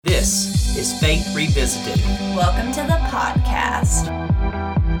is Faith Revisited. Welcome to the podcast.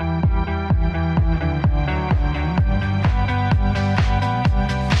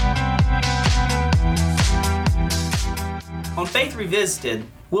 On Faith Revisited,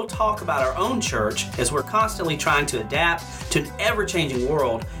 we'll talk about our own church as we're constantly trying to adapt to an ever-changing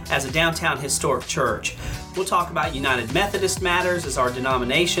world as a downtown historic church. We'll talk about United Methodist matters as our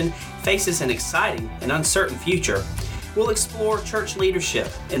denomination faces an exciting and uncertain future. We'll explore church leadership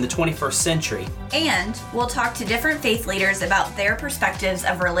in the 21st century. And we'll talk to different faith leaders about their perspectives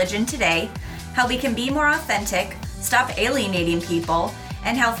of religion today, how we can be more authentic, stop alienating people,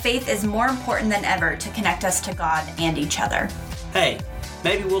 and how faith is more important than ever to connect us to God and each other. Hey,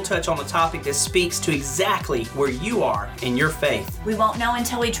 maybe we'll touch on a topic that speaks to exactly where you are in your faith. We won't know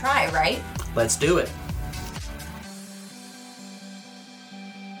until we try, right? Let's do it.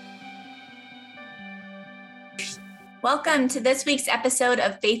 Welcome to this week's episode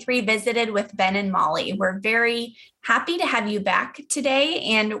of Faith Revisited with Ben and Molly. We're very happy to have you back today,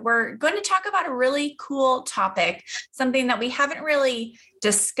 and we're going to talk about a really cool topic, something that we haven't really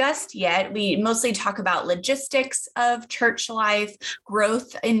discussed yet. We mostly talk about logistics of church life,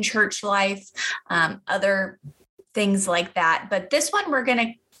 growth in church life, other things like that. But this one, we're going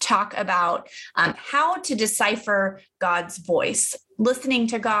to talk about how to decipher God's voice, listening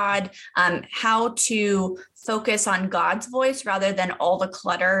to God, how to focus on God's voice rather than all the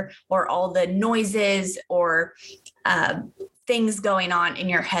clutter or all the noises or things going on in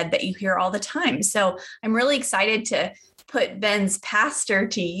your head that you hear all the time. So I'm really excited to put Ben's pastor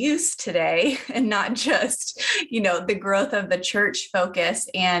to use today and not just, the growth of the church focus,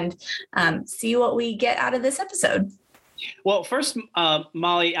 and see what we get out of this episode. Well, first,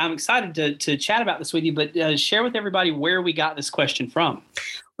 Molly, I'm excited to chat about this with you, but share with everybody where we got this question from.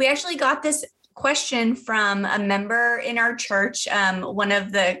 We actually got this question from a member in our church, one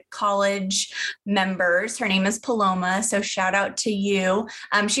of the college members. Her name is Paloma, so shout out to you.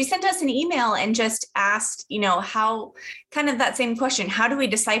 She sent us an email and just asked, how, kind of that same question, how do we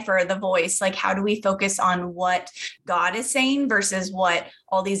decipher the voice? Like, how do we focus on what God is saying versus what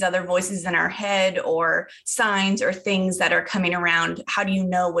all these other voices in our head or signs or things that are coming around? How do you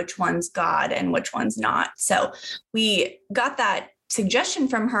know which one's God and which one's not? So we got that suggestion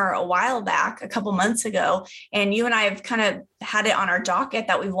from her a while back, a couple months ago, and you and I have kind of had it on our docket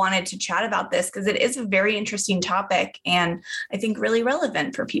that we wanted to chat about this because it is a very interesting topic and I think really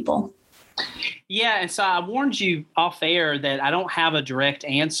relevant for people. Yeah, and so I warned you off air that I don't have a direct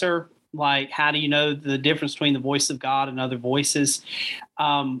answer, like how do you know the difference between the voice of God and other voices?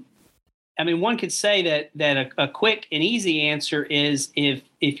 One could say that a quick and easy answer is if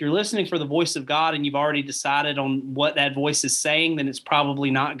you're listening for the voice of God and you've already decided on what that voice is saying, then it's probably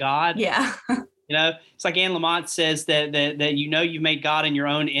not God. Yeah. It's like Anne Lamott says that you've made God in your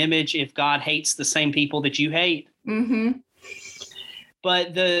own image if God hates the same people that you hate. Mm-hmm.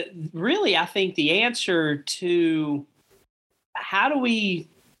 But I think the answer to how do we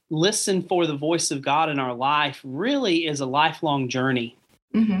listen for the voice of God in our life really is a lifelong journey.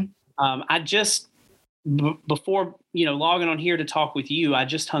 Mm-hmm. I just, before, logging on here to talk with you, I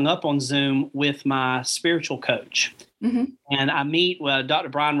just hung up on Zoom with my spiritual coach. Mm-hmm. And I meet Dr.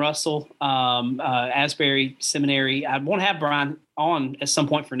 Brian Russell, Asbury Seminary. I want to have Brian on at some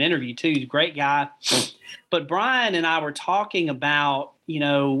point for an interview too. He's a great guy. But Brian and I were talking about, we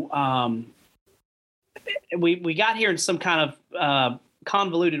got here in some kind of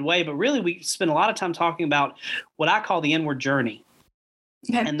convoluted way, but really we spent a lot of time talking about what I call the inward journey.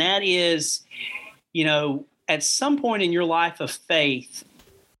 Okay. And that is, at some point in your life of faith,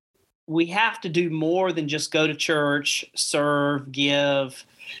 we have to do more than just go to church, serve, give,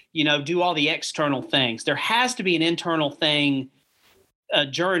 do all the external things. There has to be an internal thing, a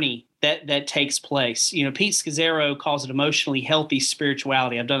journey that takes place. Pete Scazzero calls it emotionally healthy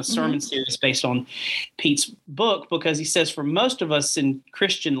spirituality. I've done a sermon series based on Pete's book because he says for most of us in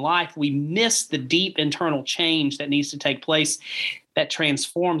Christian life, we miss the deep internal change that needs to take place that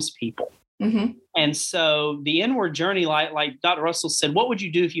transforms people. Mm-hmm. And so the inward journey, like Dr. Russell said, what would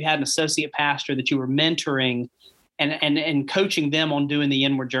you do if you had an associate pastor that you were mentoring and coaching them on doing the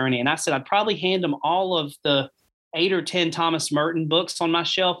inward journey? And I said, I'd probably hand them all of the 8 or 10 Thomas Merton books on my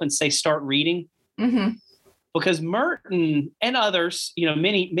shelf and say, start reading. Mm-hmm. Because Merton and others,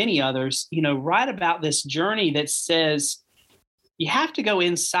 many others, write about this journey that says you have to go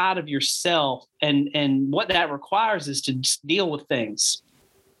inside of yourself. And what that requires is to just deal with things.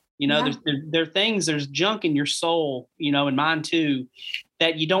 There are things, there's junk in your soul, and mine too,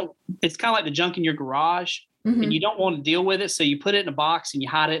 that you don't, it's kind of like the junk in your garage and you don't want to deal with it. So you put it in a box and you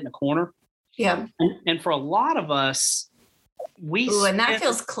hide it in a corner. Yeah. And for a lot of us, And that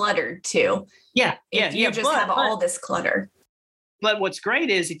feels cluttered too. Yeah. If you just have all this clutter. But what's great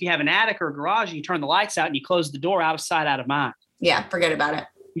is if you have an attic or a garage, you turn the lights out and you close the door, out of sight, out of mind. Yeah, forget about it.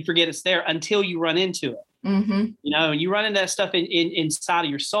 You forget it's there until you run into it. Mm-hmm. You know, and you run into that stuff inside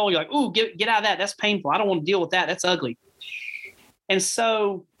of your soul. You're like, ooh, get out of that. That's painful. I don't want to deal with that. That's ugly. And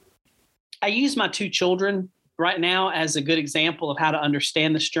so I use my 2 children right now as a good example of how to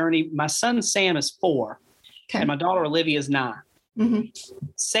understand this journey. My son, Sam, is 4, and my daughter, Olivia, is 9. Mm-hmm.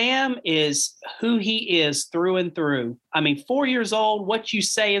 Sam is who he is through and through. I mean, 4 years old, what you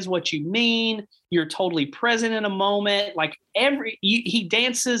say is what you mean. You're totally present in a moment. Like he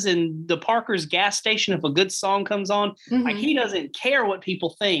dances in the Parker's gas station if a good song comes on. Mm-hmm. Like he doesn't care what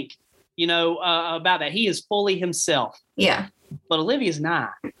people think, about that. He is fully himself. Yeah. But Olivia's 9,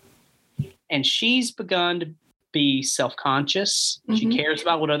 and she's begun to be self-conscious. Mm-hmm. She cares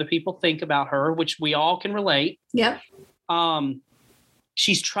about what other people think about her, which we all can relate. Yep.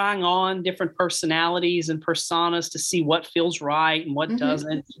 She's trying on different personalities and personas to see what feels right and what mm-hmm.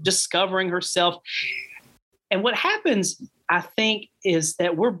 doesn't, discovering herself. And what happens, I think, is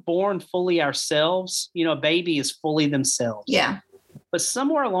that we're born fully ourselves. You know, a baby is fully themselves. Yeah. But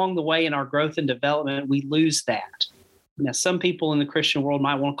somewhere along the way in our growth and development, we lose that. Now, some people in the Christian world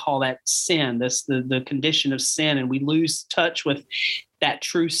might want to call that sin. That's the condition of sin, and we lose touch with that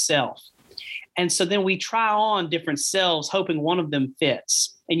true self. And so then we try on different selves, hoping one of them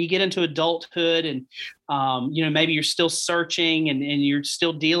fits. And you get into adulthood and, maybe you're still searching and you're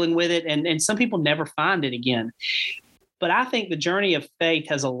still dealing with it. And some people never find it again. But I think the journey of faith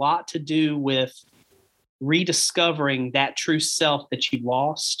has a lot to do with rediscovering that true self that you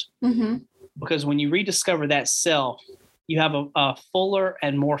lost. Mm-hmm. Because when you rediscover that self, you have a fuller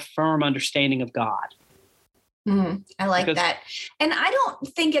and more firm understanding of God. I like that. And I don't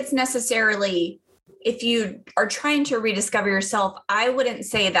think it's necessarily, if you are trying to rediscover yourself, I wouldn't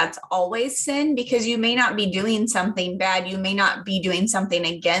say that's always sin, because you may not be doing something bad. You may not be doing something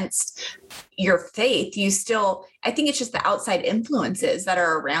against your faith. I think it's just the outside influences that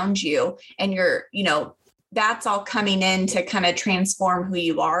are around you, and that's all coming in to kind of transform who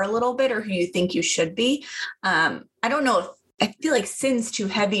you are a little bit, or who you think you should be. I don't know if, I feel like sin's too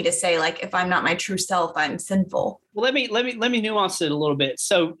heavy to say, like, if I'm not my true self, I'm sinful. Well, let me nuance it a little bit.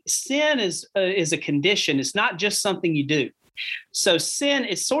 So sin is a condition. It's not just something you do. So sin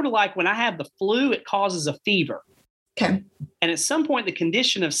is sort of like when I have the flu, it causes a fever. Okay. And at some point, the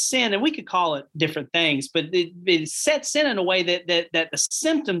condition of sin, and we could call it different things, but it sets in a way that the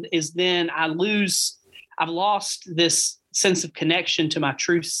symptom is then I've lost this sense of connection to my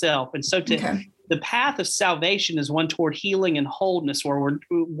true self. And so the path of salvation is one toward healing and wholeness, where we're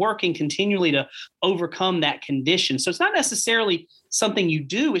working continually to overcome that condition. So it's not necessarily something you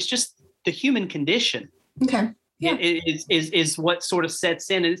do. It's just the human condition. Okay. Yeah. It is what sort of sets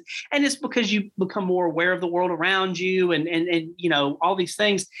in. And it's because you become more aware of the world around you and all these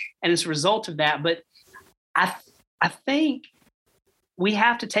things. And it's a result of that. But I think we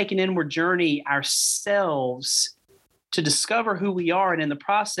have to take an inward journey ourselves to discover who we are, and in the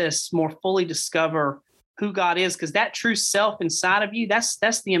process, more fully discover who God is, because that true self inside of you, that's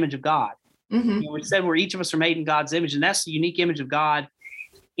the image of God. Mm-hmm. We said where each of us are made in God's image, and that's the unique image of God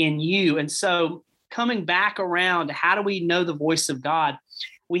in you. And so coming back around to how do we know the voice of God,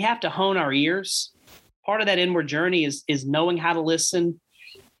 we have to hone our ears. Part of that inward journey is knowing how to listen.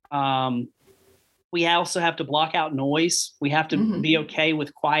 We also have to block out noise. We have to mm-hmm. be okay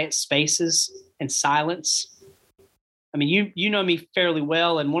with quiet spaces and silence. I mean, you know me fairly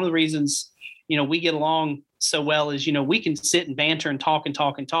well. And one of the reasons, we get along so well is, we can sit and banter and talk.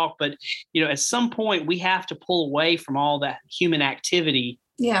 But, at some point we have to pull away from all that human activity.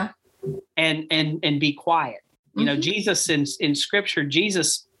 Yeah. And be quiet. Mm-hmm. Jesus in scripture,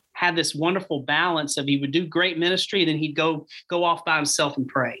 Jesus had this wonderful balance of he would do great ministry, then he'd go off by himself and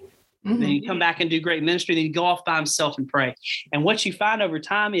pray. Mm-hmm. Then he'd come back and do great ministry, then he'd go off by himself and pray. And what you find over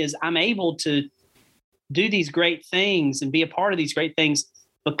time is I'm able to do these great things and be a part of these great things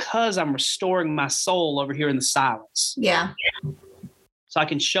because I'm restoring my soul over here in the silence. Yeah. So I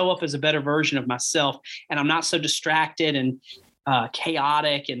can show up as a better version of myself, and I'm not so distracted and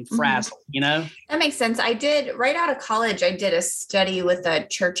chaotic and frazzled, That makes sense. Right out of college, I did a study with a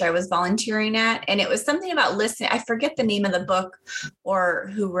church I was volunteering at, and it was something about listening. I forget the name of the book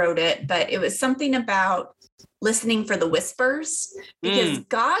or who wrote it, but it was something about listening for the whispers, because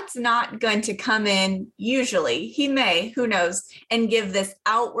God's not going to come in. Usually he may, who knows, and give this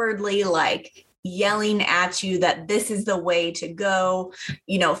outwardly like yelling at you that this is the way to go,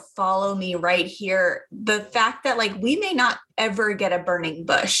 follow me right here. The fact that like we may not ever get a burning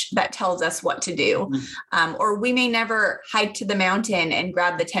bush that tells us what to do, or we may never hike to the mountain and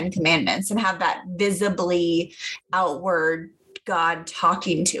grab the 10 commandments and have that visibly outward God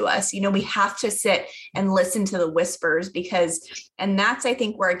talking to us. We have to sit and listen to the whispers and that's, I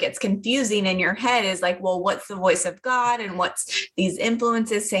think, where it gets confusing in your head is like, well, what's the voice of God and what's these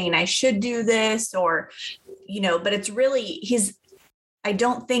influences saying I should do this but it's really, I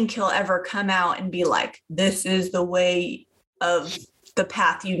don't think he'll ever come out and be like, this is the way of the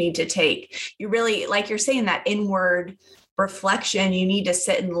path you need to take. You really, like you're saying, that inward reflection, you need to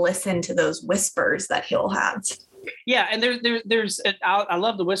sit and listen to those whispers that he'll have. Yeah, and I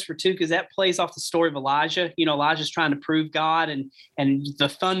love the whisper too, because that plays off the story of Elijah. Elijah's trying to prove God and the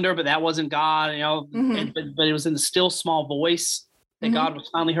thunder, but that wasn't God. But it was in the still small voice that God was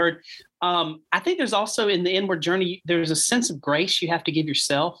finally heard. I think there's also in the inward journey, there's a sense of grace you have to give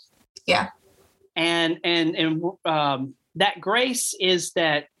yourself. Yeah, and that grace is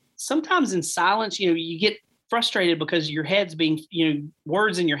that sometimes in silence, you get frustrated because your head's being,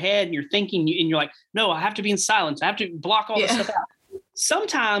 words in your head and you're thinking and you're like, no, I have to be in silence. I have to block all this stuff out.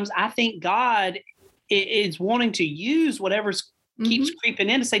 Sometimes I think God is wanting to use whatever's keeps creeping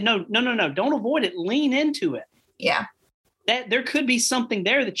in to say, no, don't avoid it. Lean into it. Yeah. That there could be something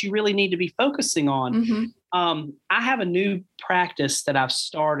there that you really need to be focusing on. I have a new practice that I've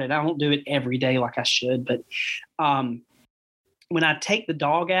started. I don't do it every day like I should, but when I take the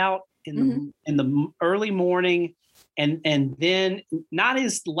dog out, in the early morning, and then not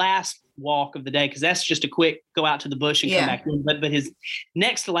his last walk of the day, because that's just a quick go out to the bush and come back in, but his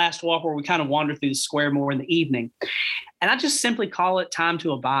next to last walk where we kind of wander through the square more in the evening. And I just simply call it time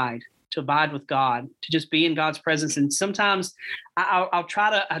to abide with God, to just be in God's presence. And sometimes I'll try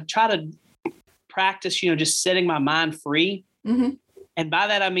to practice, just setting my mind free. And by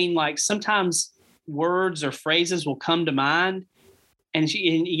that, I mean, like sometimes words or phrases will come to mind, and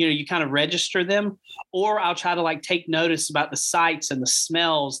you kind of register them, or I'll try to like take notice about the sights and the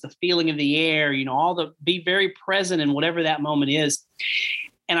smells, the feeling of the air, be very present in whatever that moment is.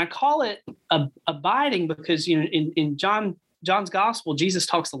 And I call it abiding because, in John's gospel, Jesus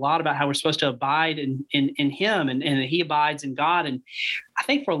talks a lot about how we're supposed to abide in him and he abides in God. And I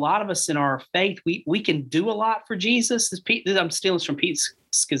think for a lot of us in our faith, we can do a lot for Jesus. I'm stealing this from Pete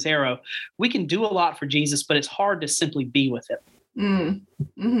Scazzero. We can do a lot for Jesus, but it's hard to simply be with him. It's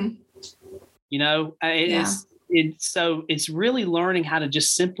really learning how to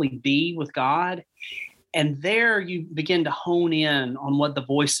just simply be with God. And there you begin to hone in on what the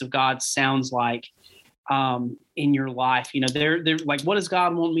voice of God sounds like in your life. They're like, what does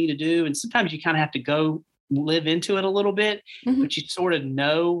God want me to do? And sometimes you kind of have to go live into it a little bit, but you sort of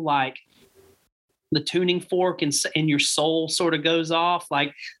know, like, the tuning fork in your soul sort of goes off,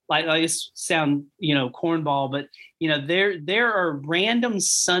 like this sound, cornball, but there are random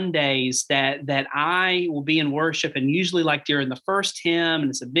Sundays that I will be in worship, and usually like during the first hymn, and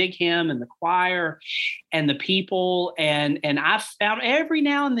it's a big hymn, and the choir and the people, and I've found every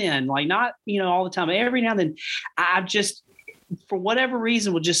now and then, like not, all the time, every now and then, I've just, for whatever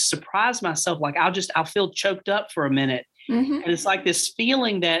reason, will just surprise myself. Like I'll feel choked up for a minute. And it's like this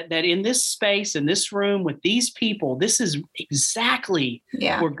feeling that in this space, in this room with these people, this is exactly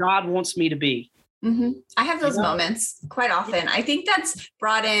where God wants me to be. I have those moments quite often. I think that's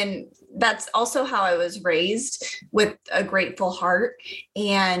brought in, that's also how I was raised, with a grateful heart.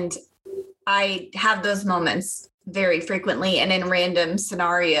 And I have those moments very frequently and in random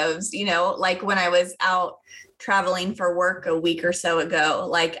scenarios, like when I was out traveling for work a week or so ago,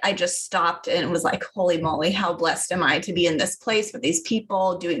 like I just stopped and was like, holy moly, how blessed am I to be in this place with these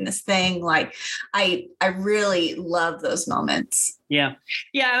people doing this thing. Like I really love those moments. Yeah.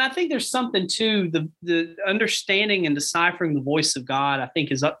 Yeah. And I think there's something to the understanding and deciphering the voice of God, I think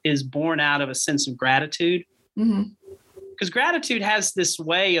is born out of a sense of gratitude. Because gratitude has this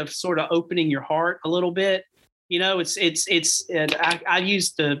way of sort of opening your heart a little bit. I've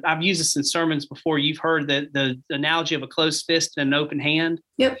used this in sermons before. You've heard the analogy of a closed fist and an open hand.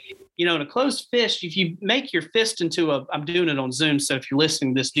 Yep. In a closed fist, if you make your fist into I'm doing it on Zoom, so if you're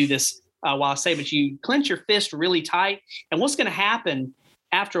listening to this, do this while I say, but you clench your fist really tight. And what's going to happen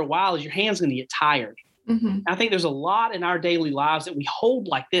after a while is your hand's going to get tired. I think there's a lot in our daily lives that we hold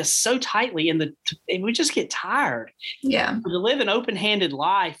like this so tightly, and we just get tired. Yeah. To live an open-handed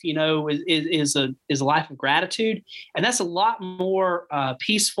life, is a life of gratitude, and that's a lot more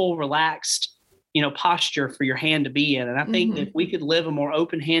peaceful, relaxed, posture for your hand to be in. And I think that if we could live a more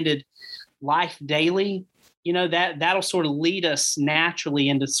open-handed life daily, that'll sort of lead us naturally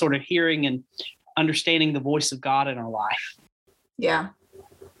into sort of hearing and understanding the voice of God in our life. Yeah.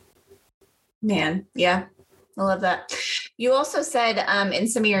 Man. Yeah. I love that. You also said in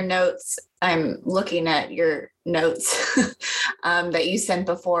some of your notes, I'm looking at your notes that you sent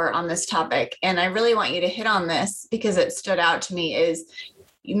before on this topic, and I really want you to hit on this because it stood out to me, is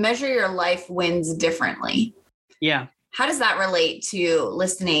you measure your life wins differently. Yeah. How does that relate to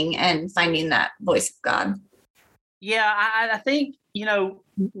listening and finding that voice of God? Yeah, I think,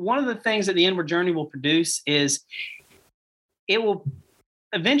 one of the things that the Inward Journey will produce is it will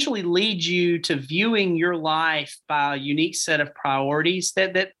eventually lead you to viewing your life by a unique set of priorities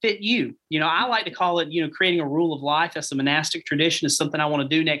that fit you. I like to call it, creating a rule of life. That's a monastic tradition. Is something I want to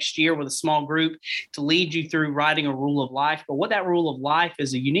do next year with a small group to lead you through writing a rule of life. But what that rule of life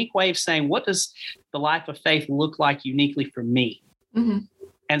is a unique way of saying, what does the life of faith look like uniquely for me? Mm-hmm.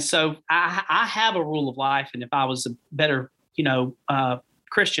 And so I have a rule of life. And if I was a better,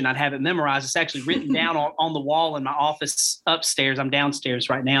 Christian, I'd have it memorized. It's actually written down on the wall in my office upstairs. I'm downstairs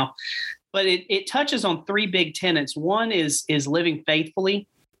right now, but it touches on three big tenets. One is living faithfully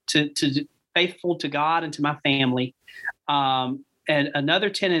faithful to God and to my family. And another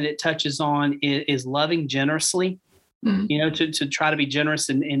tenet it touches on is loving generously, to try to be generous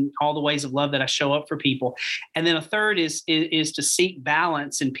in all the ways of love that I show up for people. And then a third is to seek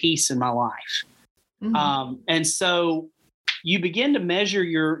balance and peace in my life. Mm-hmm. And so you begin to measure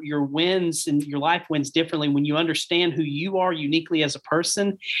your wins and your life wins differently when you understand who you are uniquely as a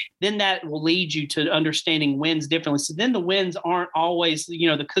person. Then that will lead you to understanding wins differently. So then the wins aren't always,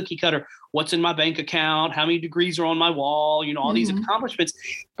 the cookie cutter, what's in my bank account, how many degrees are on my wall, all these accomplishments,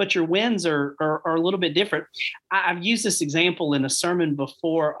 but your wins are a little bit different. I've used this example in a sermon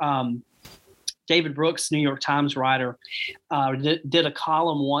before. David Brooks, New York Times writer, did a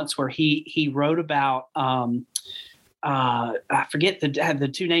column once where he wrote about, I forget the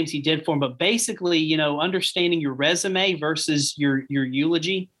two names he did for him, but basically, understanding your resume versus your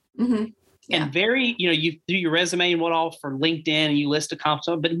eulogy. Mm-hmm. Yeah. And you do your resume and what all for LinkedIn and you list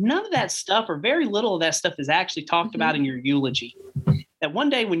accomplishments, but none of that stuff or very little of that stuff is actually talked about in your eulogy. That one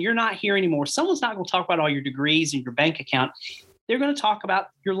day when you're not here anymore, someone's not going to talk about all your degrees and your bank account. They're going to talk about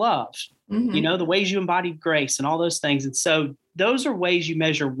your love, the ways you embodied grace and all those things. And so those are ways you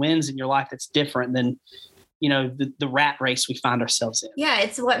measure wins in your life that's different than the rat race we find ourselves in. Yeah.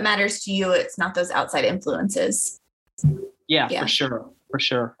 It's what matters to you. It's not those outside influences. Yeah. For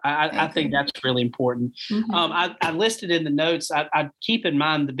sure. I think that's really important. Mm-hmm. I listed in the notes, I keep in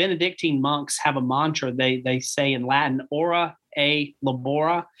mind the Benedictine monks have a mantra. They say in Latin, ora et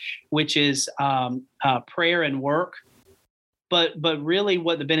labora, which is prayer and work. But really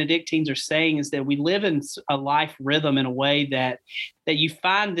what the Benedictines are saying is that we live in a life rhythm in a way that you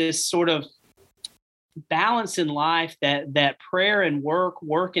find this sort of balance in life that prayer and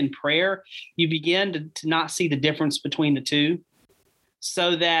work and prayer, you begin to not see the difference between the two,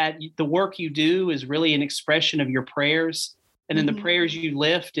 so that the work you do is really an expression of your prayers. And then the prayers you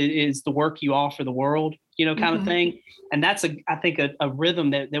lift is the work you offer the world, kind of thing. And that's I think a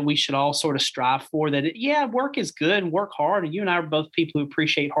rhythm that we should all sort of strive for, that work is good and work hard. And you and I are both people who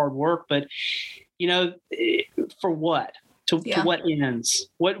appreciate hard work, but for what? To what ends?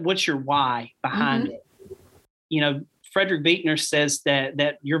 What's your why behind it? Frederick Buechner says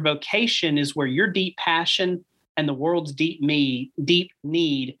that your vocation is where your deep passion and the world's deep need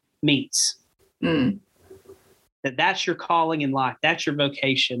meets. That's your calling in life. That's your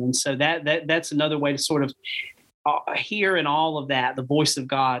vocation. And so that's another way to sort of hear in all of that the voice of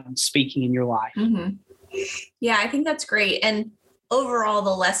God speaking in your life. Mm-hmm. Yeah, I think that's great. And overall,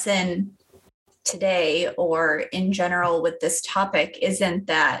 the lesson today, or in general with this topic, isn't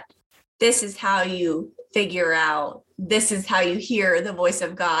that this is how you figure out, this is how you hear the voice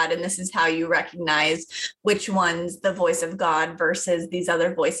of God, and this is how you recognize which one's the voice of God versus these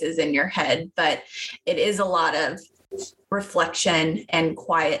other voices in your head. But it is a lot of reflection and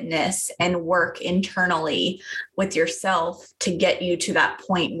quietness and work internally with yourself to get you to that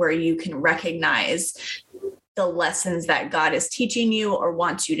point where you can recognize the lessons that God is teaching you or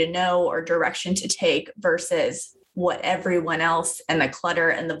wants you to know or direction to take versus what everyone else and the clutter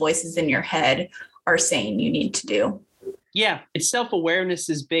and the voices in your head are saying you need to do. Yeah, it's self-awareness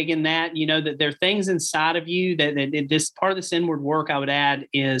is big in that, that there are things inside of you that this part of this inward work I would add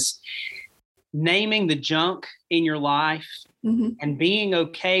is naming the junk in your life and being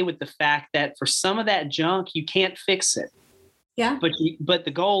okay with the fact that for some of that junk, you can't fix it. Yeah. But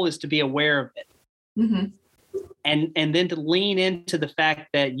the goal is to be aware of it. Mm-hmm. And then to lean into the fact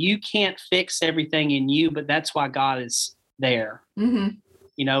that you can't fix everything in you, but that's why God is there. Mm-hmm.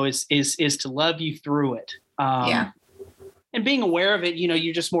 Is to love you through it Yeah. And being aware of it,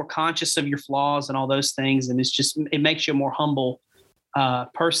 you're just more conscious of your flaws and all those things. And it makes you a more humble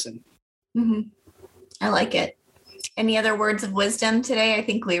person. Mm-hmm. I like it. Any other words of wisdom today? I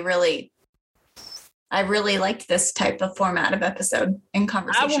think I really liked this type of format of episode and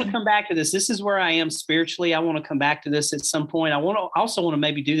conversation. I want to come back to this. This is where I am spiritually. I want to come back to this at some point. I also want to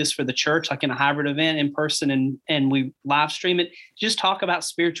maybe do this for the church, like in a hybrid event in person, and we live stream it. Just talk about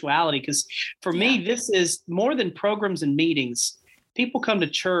spirituality. Because for me, this is more than programs and meetings. People come to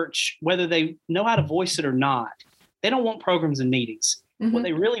church, whether they know how to voice it or not. They don't want programs and meetings. Mm-hmm. What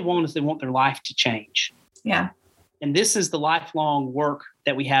they really want is they want their life to change. Yeah. And this is the lifelong work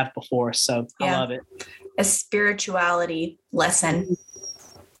that we have before us. So I love it. A spirituality lesson,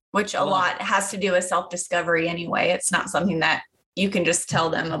 which a lot has to do with self-discovery anyway. It's not something that you can just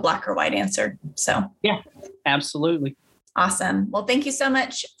tell them a black or white answer. So yeah, absolutely. Awesome. Well, thank you so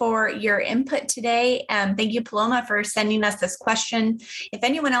much for your input today. Thank you, Paloma, for sending us this question. If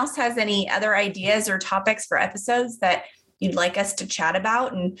anyone else has any other ideas or topics for episodes that you'd like us to chat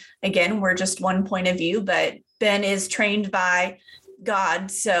about, and again, we're just one point of view, but Ben is trained by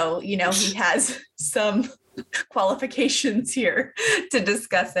God. So, he has some qualifications here to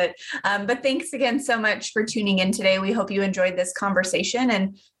discuss it. But thanks again so much for tuning in today. We hope you enjoyed this conversation,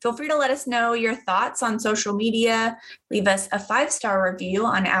 and feel free to let us know your thoughts on social media. Leave us a 5-star review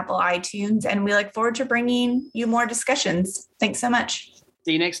on Apple iTunes, and we look forward to bringing you more discussions. Thanks so much.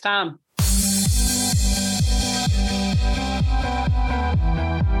 See you next time.